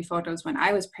maternity photos when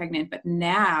I was pregnant, but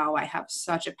now I have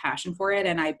such a passion for it.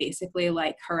 And I basically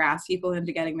like harass people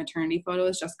into getting maternity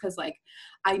photos just because like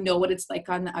I know what it's like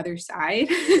on the other side.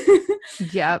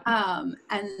 Yep.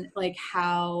 And like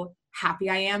how happy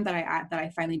I am that I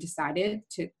finally decided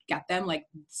to get them like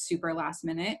super last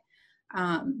minute.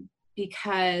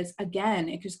 Because again,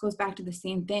 it just goes back to the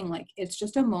same thing. Like it's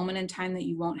just a moment in time that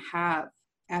you won't have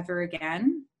ever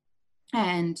again.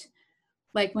 And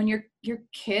like when your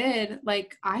kid,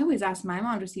 like I always ask my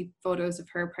mom to see photos of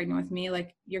her pregnant with me.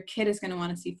 Like your kid is going to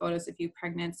want to see photos of you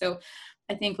pregnant. So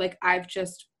I think like I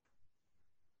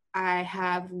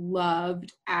have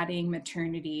loved adding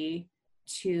maternity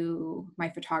to my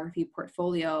photography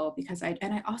portfolio because I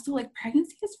also like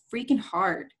pregnancy is freaking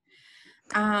hard.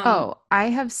 Um, Oh, I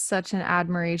have such an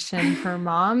admiration for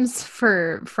moms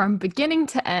for from beginning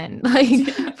to end, like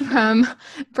from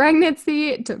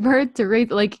pregnancy to birth to raise.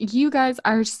 Like you guys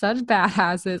are such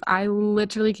badasses. I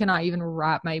literally cannot even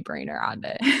wrap my brain around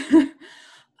it.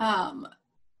 um,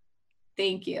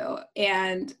 thank you.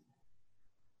 And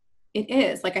it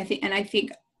is like I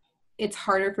think it's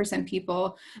harder for some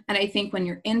people. And I think when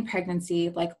you're in pregnancy,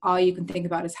 like all you can think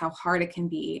about is how hard it can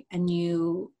be, and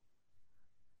you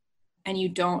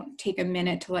don't take a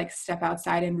minute to like step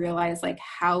outside and realize like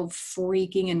how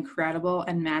freaking incredible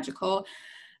and magical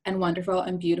and wonderful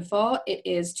and beautiful it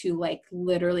is to like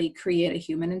literally create a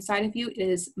human inside of you. It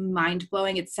is mind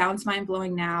blowing. It sounds mind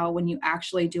blowing now. When you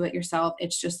actually do it yourself,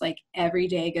 it's just like every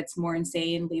day gets more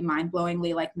insanely mind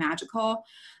blowingly like magical.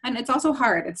 And it's also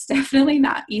hard. It's definitely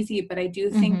not easy, but I do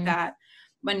think Hmm. that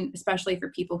when, especially for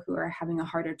people who are having a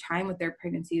harder time with their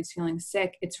pregnancies, feeling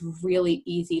sick, it's really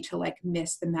easy to like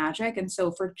miss the magic. And so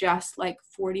for just like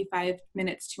 45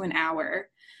 minutes to an hour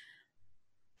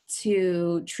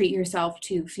to treat yourself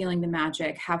to feeling the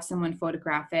magic, have someone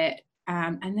photograph it.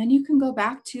 And then you can go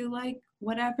back to like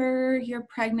whatever your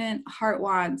pregnant heart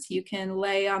wants. You can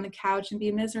lay on the couch and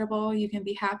be miserable. You can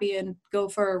be happy and go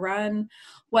for a run,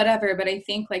 whatever. But I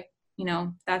think like,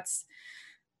 that's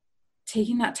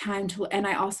taking that time to, and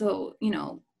I also,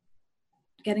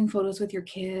 getting photos with your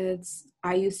kids.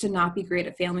 I used to not be great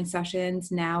at family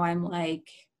sessions. Now I'm like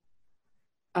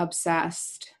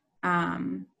obsessed.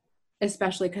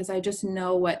 Especially because I just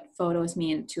know what photos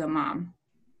mean to a mom.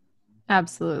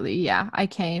 Absolutely. Yeah. I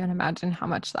can't even imagine how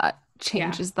much that Yeah.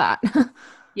 changes that.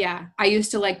 Yeah. I used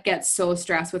to like get so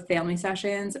stressed with family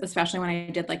sessions, especially when I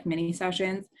did like mini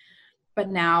sessions. But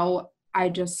now I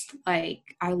just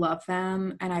like, I love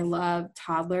them, and I love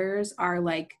toddlers are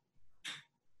like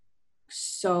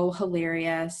so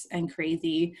hilarious and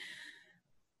crazy.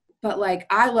 But like,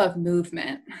 I love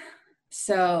movement.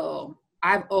 So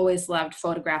I've always loved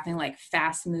photographing like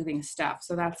fast moving stuff.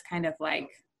 So that's kind of like,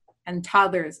 and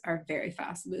toddlers are very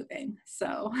fast moving.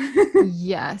 So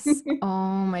Yes.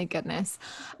 Oh my goodness.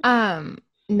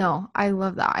 No, I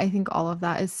love that. I think all of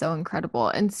that is so incredible.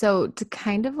 And so to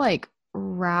kind of like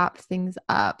wrap things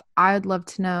up, I would love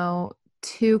to know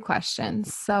two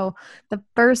questions. So the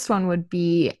first one would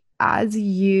be as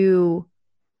you,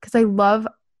 because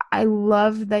I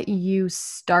love that you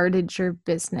started your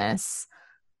business.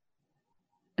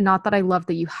 Not that I love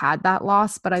that you had that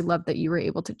loss, but I love that you were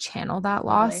able to channel that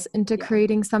loss totally. into Yeah.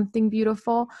 creating something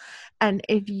beautiful. And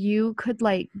if you could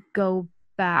like go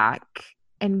back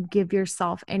and give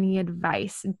yourself any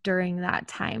advice during that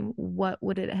time, what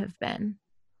would it have been?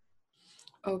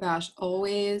 Oh gosh,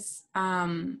 always.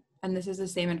 And this is the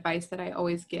same advice that I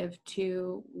always give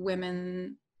to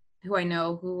women who I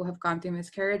know who have gone through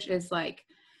miscarriage is like,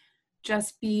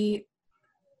 just be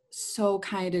so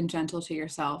kind and gentle to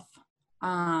yourself.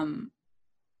 Um,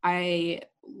 I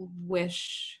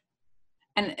wish,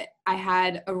 and I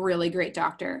had a really great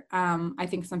doctor. I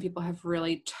think some people have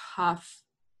really tough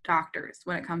doctors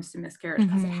when it comes to miscarriage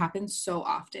because it Mm-hmm. happens so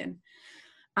often.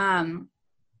 Um,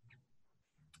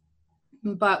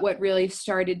 but what really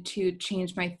started to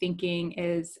change my thinking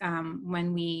is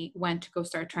when we went to go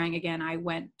start trying again, I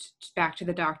went back to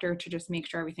the doctor to just make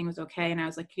sure everything was okay. And I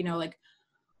was like, like,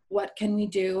 what can we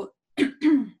do?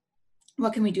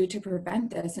 What can we do to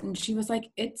prevent this? And she was like,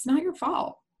 it's not your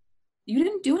fault. You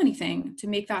didn't do anything to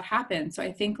make that happen. So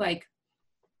I think like,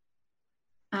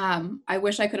 I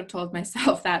wish I could have told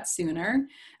myself that sooner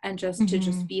and just to Mm-hmm.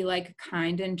 just be like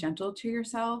kind and gentle to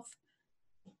yourself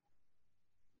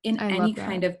in I any love that.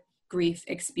 kind of grief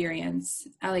experience.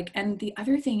 And the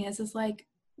other thing is like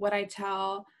what I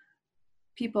tell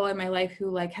people in my life who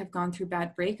like have gone through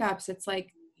bad breakups, it's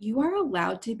like, you are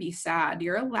allowed to be sad.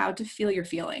 You're allowed to feel your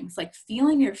feelings. Like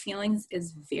feeling your feelings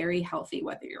is very healthy,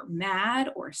 whether you're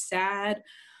mad or sad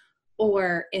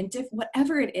or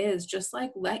whatever it is, just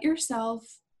like let yourself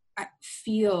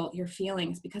feel your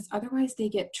feelings because otherwise they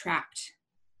get trapped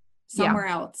Yeah, somewhere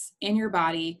else in your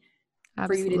body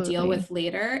for you to deal absolutely. with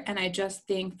later. And I just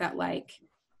think that like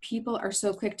people are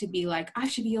so quick to be like, I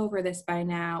should be over this by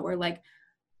now, or like,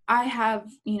 I have,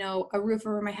 a roof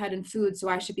over my head and food, so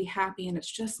I should be happy. And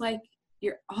it's just like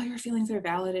all your feelings are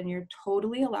valid and you're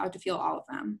totally allowed to feel all of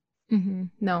them. Mm-hmm.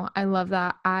 No, I love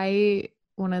that.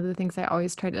 One of the things I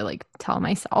always try to like tell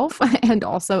myself and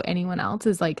also anyone else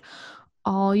is like,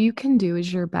 all you can do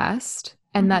is your best.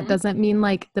 And that Mm-hmm. doesn't mean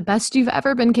like the best you've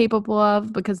ever been capable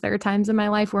of, because there are times in my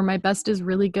life where my best is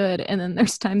really good. And then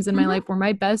there's times in my Mm-hmm. life where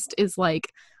my best is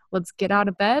like, let's get out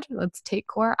of bed, let's take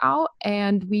Cora out,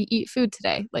 and we eat food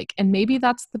today. Like, and maybe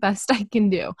that's the best I can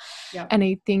do. Yep. And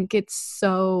I think it's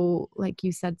so, like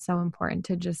you said, so important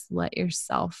to just let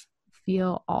yourself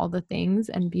feel all the things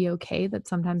and be okay that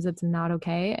sometimes it's not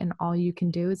okay. And all you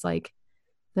can do is like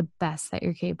the best that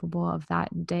you're capable of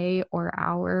that day or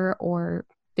hour or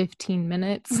 15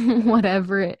 minutes,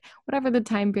 whatever the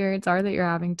time periods are that you're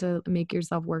having to make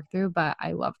yourself work through. But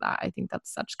I love that. I think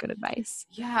that's such good advice.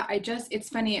 Yeah, it's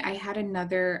funny.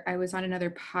 I was on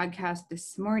another podcast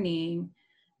this morning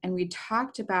and we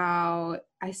talked about,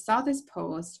 I saw this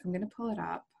post, I'm going to pull it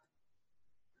up.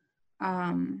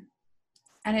 Um,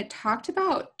 and it talked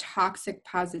about toxic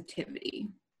positivity.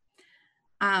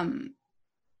 Um,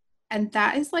 and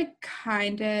that is like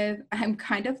I'm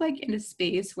kind of like in a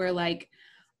space where like,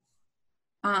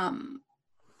 um,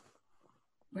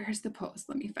 where's the post?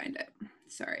 Let me find it.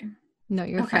 Sorry. No,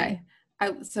 you're fine.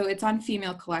 Okay. So it's on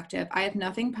Female Collective. I have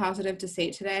nothing positive to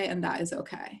say today, and that is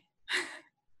okay.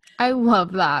 I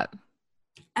love that.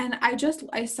 And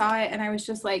I saw it and I was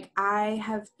just like, I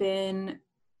have been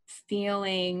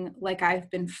feeling like I've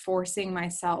been forcing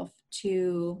myself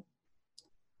to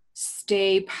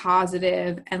stay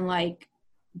positive and like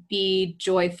be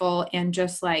joyful and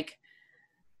just like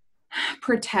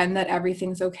pretend that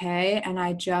everything's okay. And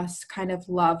I just kind of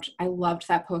I loved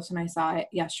that post when I saw it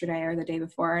yesterday or the day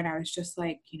before. And I was just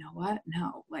like, you know what?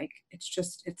 No, like,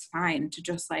 it's fine to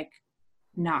just like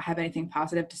not have anything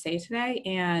positive to say today.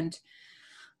 And,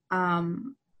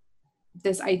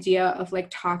 this idea of like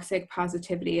toxic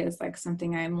positivity is like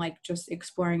something I'm like just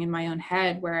exploring in my own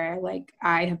head where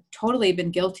I have totally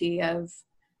been guilty of,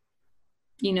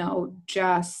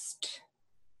 just,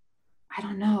 I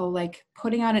don't know, like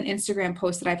putting out an Instagram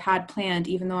post that I've had planned,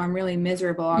 even though I'm really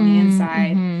miserable on the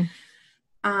inside.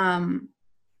 Mm-hmm. Um,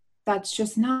 that's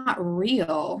just not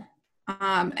real.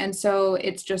 And so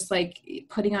it's just like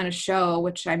putting on a show,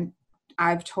 which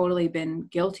I've totally been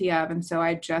guilty of. And so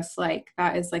I just like,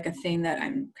 that is like a thing that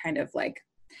I'm kind of like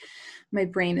my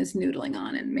brain is noodling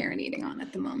on and marinating on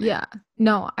at the moment. Yeah.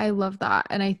 No, I love that.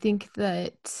 And I think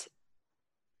that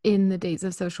in the days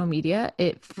of social media,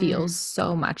 it feels Mm,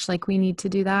 so much like we need to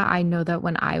do that. I know that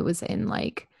when I was in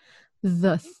like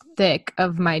the thick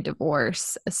of my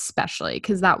divorce, especially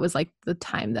because that was like the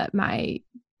time that my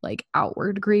like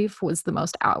outward grief was the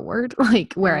most outward,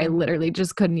 like where I mm, literally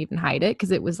just couldn't even hide it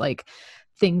because it was like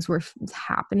things were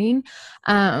happening.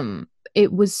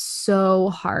 It was so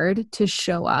hard to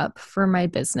show up for my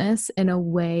business in a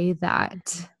way that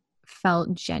mhm.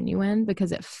 felt genuine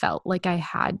because it felt like I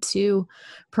had to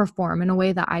perform in a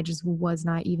way that I just was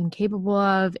not even capable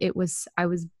of. I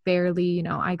was barely,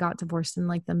 I got divorced in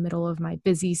like the middle of my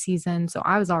busy season. So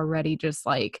I was already just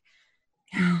like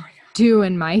Oh my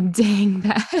doing my dang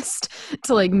best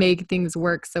to like make things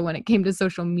work. So when it came to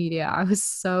social media, I was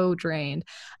so drained.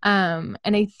 And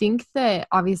I think that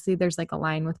obviously there's like a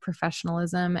line with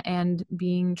professionalism and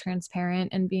being transparent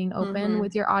and being God. open Mm-hmm.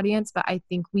 with your audience. But I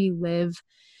think we live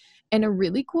in a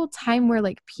really cool time where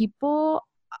like people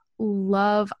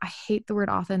love, I hate the word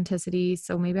authenticity,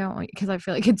 so maybe I won't, because I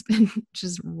feel like it's been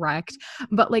just wrecked,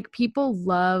 but like people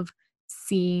love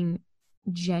seeing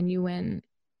genuine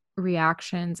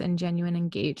reactions and genuine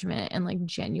engagement and like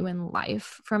genuine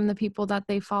life from the people that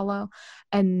they follow.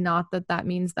 And not that that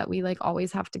means that we like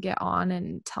always have to get on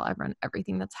and tell everyone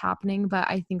everything that's happening, but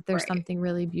I think there's Right. something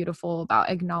really beautiful about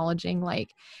acknowledging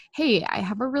like, hey, I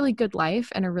have a really good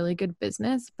life and a really good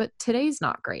business, but today's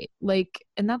not great, like,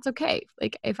 and that's okay.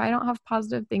 Like if I don't have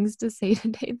positive things to say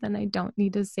today, then I don't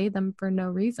need to say them for no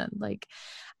reason. Like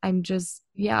I'm just,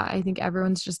 yeah, I think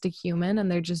everyone's just a human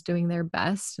and they're just doing their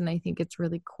best. And I think it's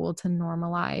really cool to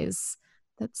normalize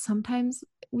that sometimes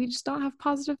we just don't have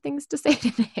positive things to say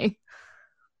today.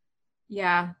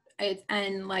 Yeah.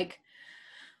 And like,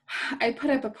 I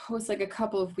put up a post like a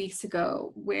couple of weeks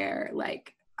ago where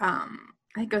like, I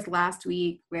think it was last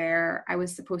week where I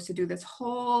was supposed to do this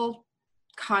whole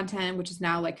content, which is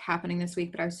now like happening this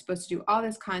week, but I was supposed to do all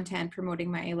this content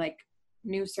promoting my like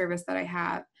new service that I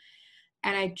have.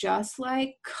 And I just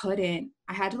like couldn't.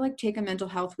 I had to like take a mental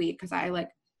health week because I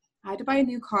had to buy a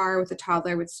new car with a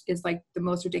toddler, which is like the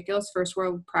most ridiculous first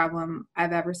world problem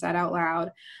I've ever said out loud.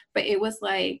 But it was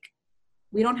like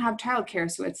we don't have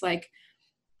childcare, so it's like,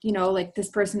 like this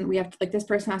person, we have to, like this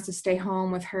person has to stay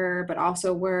home with her but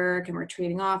also work, and we're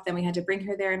trading off. Then we had to bring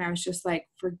her there, and I was just like,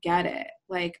 forget it.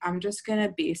 Like I'm just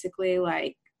gonna basically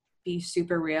like be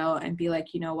super real and be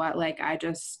like, you know what, like I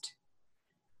just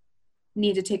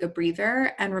need to take a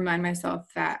breather and remind myself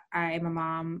that I'm a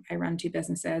mom, I run two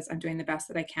businesses, I'm doing the best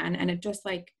that I can. And it just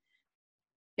like,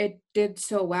 it did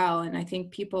so well. And I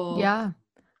think people, Yeah.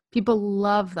 People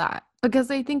love that because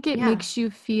I think it yeah, makes you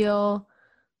feel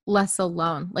less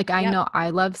alone. Like I yep, know I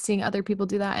love seeing other people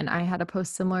do that. And I had a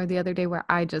post similar the other day where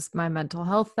my mental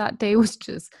health that day was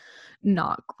just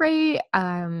not great.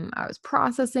 I was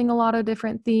processing a lot of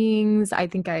different things. I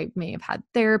think I may have had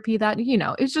therapy that,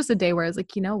 it's just a day where I was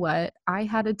like, you know what? I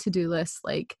had a to-do list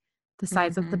like the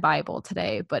size of the mm-hmm. Bible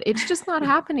today, but it's just not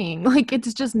happening. Like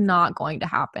it's just not going to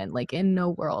happen, like in no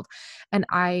world. And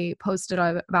I posted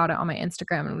about it on my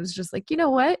Instagram and was just like, you know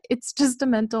what? It's just a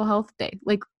mental health day.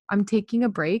 Like I'm taking a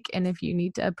break. And if you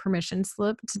need a permission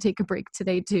slip to take a break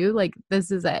today too, like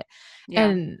this is it. Yeah,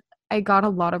 And I got a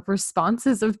lot of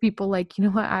responses of people like, you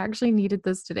know what, I actually needed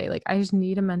this today. Like I just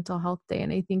need a mental health day.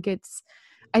 And I think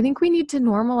we need to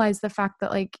normalize the fact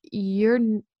that like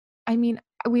I mean,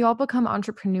 we all become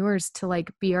entrepreneurs to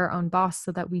like be our own boss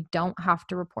so that we don't have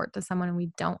to report to someone and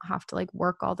we don't have to like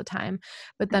work all the time.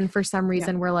 But then for some yeah.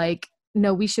 reason we're like,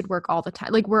 no, we should work all the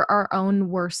time. Like we're our own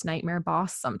worst nightmare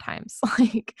boss sometimes.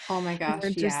 Like Oh my we're gosh,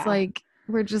 just yeah. like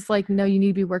we're just like, no, you need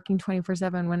to be working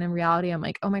 24/7 when in reality I'm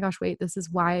like, oh my gosh, wait, this is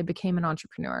why I became an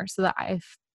entrepreneur. So that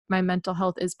if my mental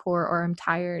health is poor or I'm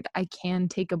tired, I can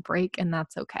take a break and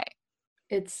that's okay.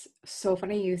 It's so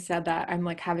funny you said that. I'm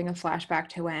like having a flashback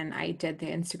to when I did the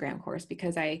Instagram course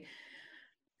because I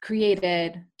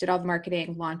did all the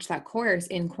marketing, launched that course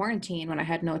in quarantine when I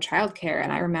had no childcare.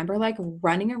 And I remember like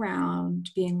running around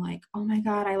being like, oh my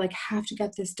God, I like have to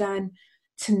get this done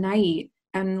tonight.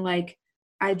 And like,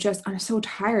 I'm so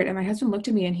tired. And my husband looked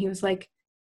at me and he was like,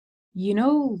 you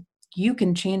know, you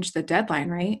can change the deadline,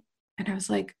 right? And I was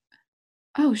like,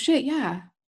 oh shit, yeah,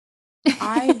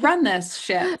 I run this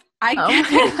ship. I Oh my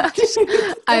can gosh. change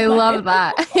the I deadline. love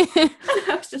that. And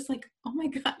I was just like, oh my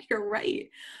God, you're right.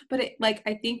 But it like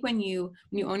I think when you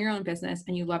own your own business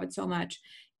and you love it so much,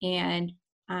 and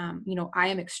I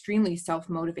am extremely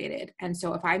self-motivated. And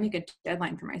so if I make a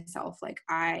deadline for myself, like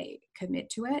I commit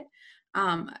to it.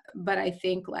 But I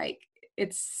think like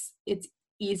it's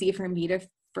easy for me to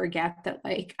forget that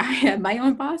like I am my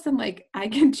own boss and like I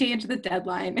can change the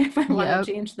deadline if I want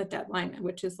to change the deadline,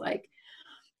 which is like,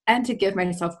 and to give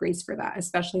myself grace for that,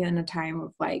 especially in a time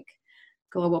of like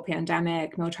global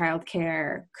pandemic, no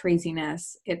childcare,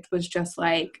 craziness. It was just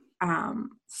like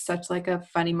such like a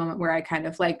funny moment where I kind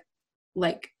of like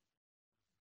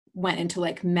went into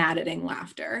like maddening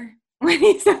laughter when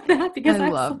he said that, because I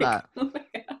love that. Oh my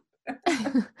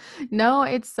God. No,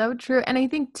 it's so true. And I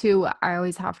think too, I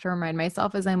always have to remind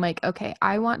myself as I'm like, okay,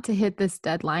 I want to hit this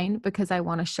deadline because I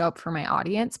want to show up for my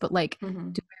audience, but like, do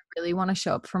I really want to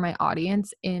show up for my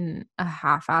audience in a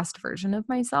half-assed version of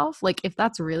myself? Like, if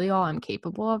that's really all I'm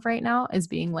capable of right now is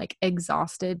being like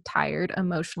exhausted, tired,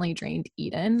 emotionally drained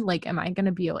Eden, like, am I going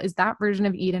to be able, is that version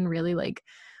of Eden really like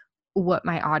what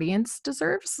my audience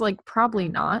deserves? Like, probably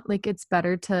not. Like, it's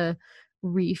better to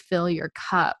refill your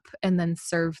cup and then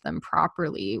serve them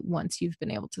properly once you've been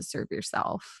able to serve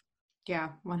yourself. Yeah,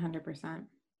 100%.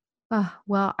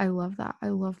 Well, I love that. I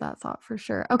love that thought for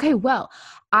sure. Okay, well,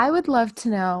 I would love to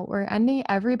know, we're ending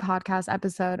every podcast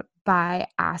episode by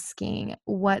asking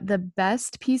what the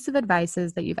best piece of advice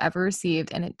is that you've ever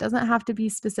received. And it doesn't have to be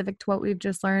specific to what we've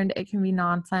just learned. It can be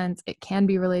nonsense. It can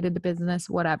be related to business,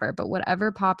 whatever. But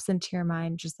whatever pops into your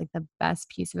mind, just like the best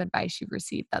piece of advice you've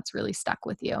received that's really stuck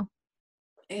with you.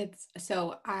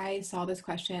 So I saw this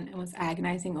question and was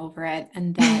agonizing over it.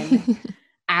 And then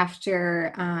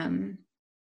after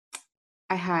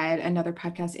I had another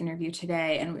podcast interview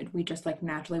today and we just like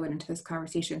naturally went into this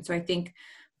conversation. So I think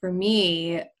for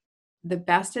me, the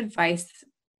best advice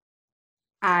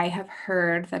I have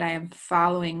heard that I am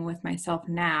following with myself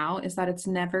now is that it's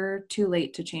never too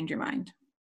late to change your mind.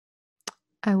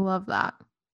 I love that.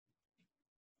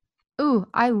 Ooh,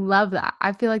 I love that.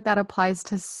 I feel like that applies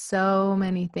to so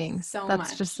many things.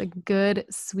 That's just a good,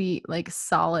 sweet, like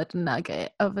solid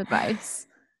nugget of advice.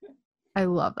 I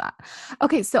love that.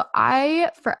 Okay, so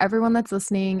for everyone that's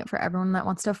listening, for everyone that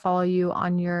wants to follow you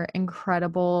on your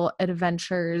incredible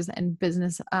adventures and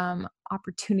business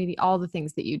opportunity, all the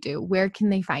things that you do, where can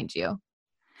they find you?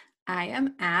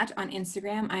 On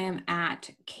Instagram, I am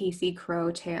at Casey Crow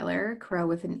Taylor, Crow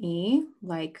with an E,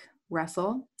 like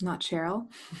Russell, not Cheryl.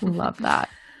 Love that.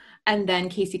 And then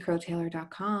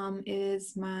CaseyCrowTaylor.com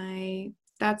is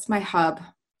that's my hub.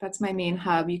 That's my main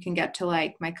hub. You can get to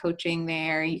like my coaching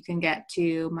there. You can get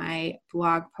to my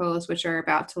blog posts, which are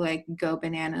about to like go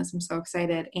bananas. I'm so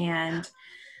excited. And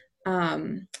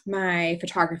my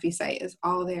photography site is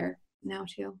all there now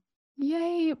too.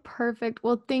 Yay. Perfect.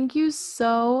 Well, thank you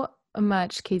so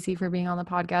much, Casey, for being on the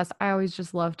podcast. I always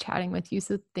just love chatting with you.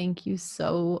 So thank you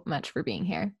so much for being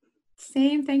here.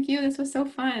 Same. Thank you. This was so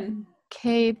fun.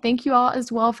 Okay, thank you all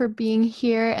as well for being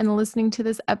here and listening to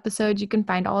this episode. You can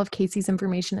find all of Casey's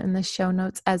information in the show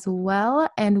notes as well,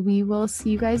 and we will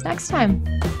see you guys next time.